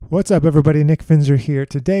What's up, everybody? Nick Finzer here.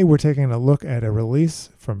 Today, we're taking a look at a release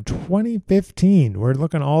from 2015. We're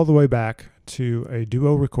looking all the way back to a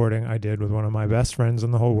duo recording I did with one of my best friends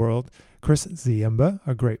in the whole world, Chris Ziemba,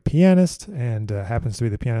 a great pianist, and happens to be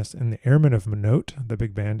the pianist in the Airmen of Minot, the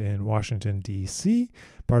big band in Washington, D.C.,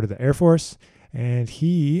 part of the Air Force. And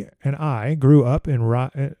he and I grew up in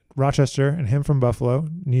Rochester, and him from Buffalo,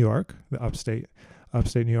 New York, the upstate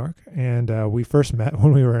New York. And we first met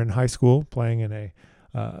when we were in high school playing in a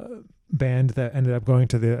band that ended up going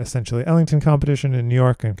to the essentially Ellington competition in New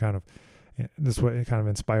York, and this is what it kind of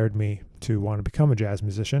inspired me to want to become a jazz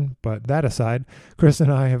musician. But that aside, Chris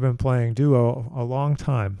and I have been playing duo a long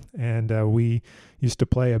time, and we used to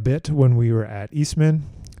play a bit when we were at Eastman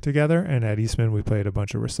together, and at Eastman we played a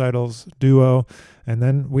bunch of recitals duo, and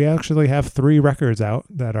then we actually have 3 records out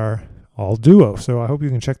that are all duo, so I hope you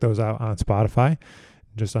can check those out on Spotify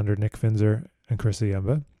just under Nick Finzer and Chris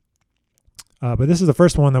Ziemba. But this is the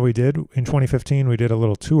first one that we did. In 2015, we did a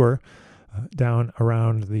little tour down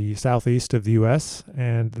around the southeast of the U.S.,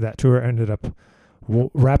 and that tour ended up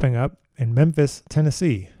wrapping up in Memphis,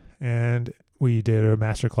 Tennessee. And we did a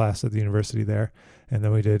master class at the university there, and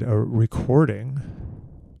then we did a recording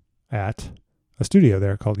at a studio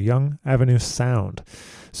there called Young Avenue Sound.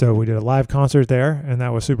 So we did a live concert there, and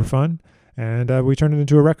that was super fun. And we turned it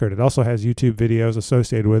into a record. It also has YouTube videos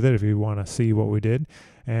associated with it if you want to see what we did.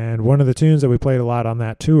 And one of the tunes that we played a lot on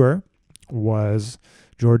that tour was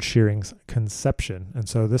George Shearing's Conception. And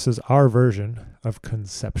so this is our version of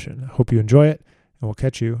Conception. I hope you enjoy it, and we'll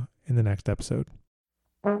catch you in the next episode.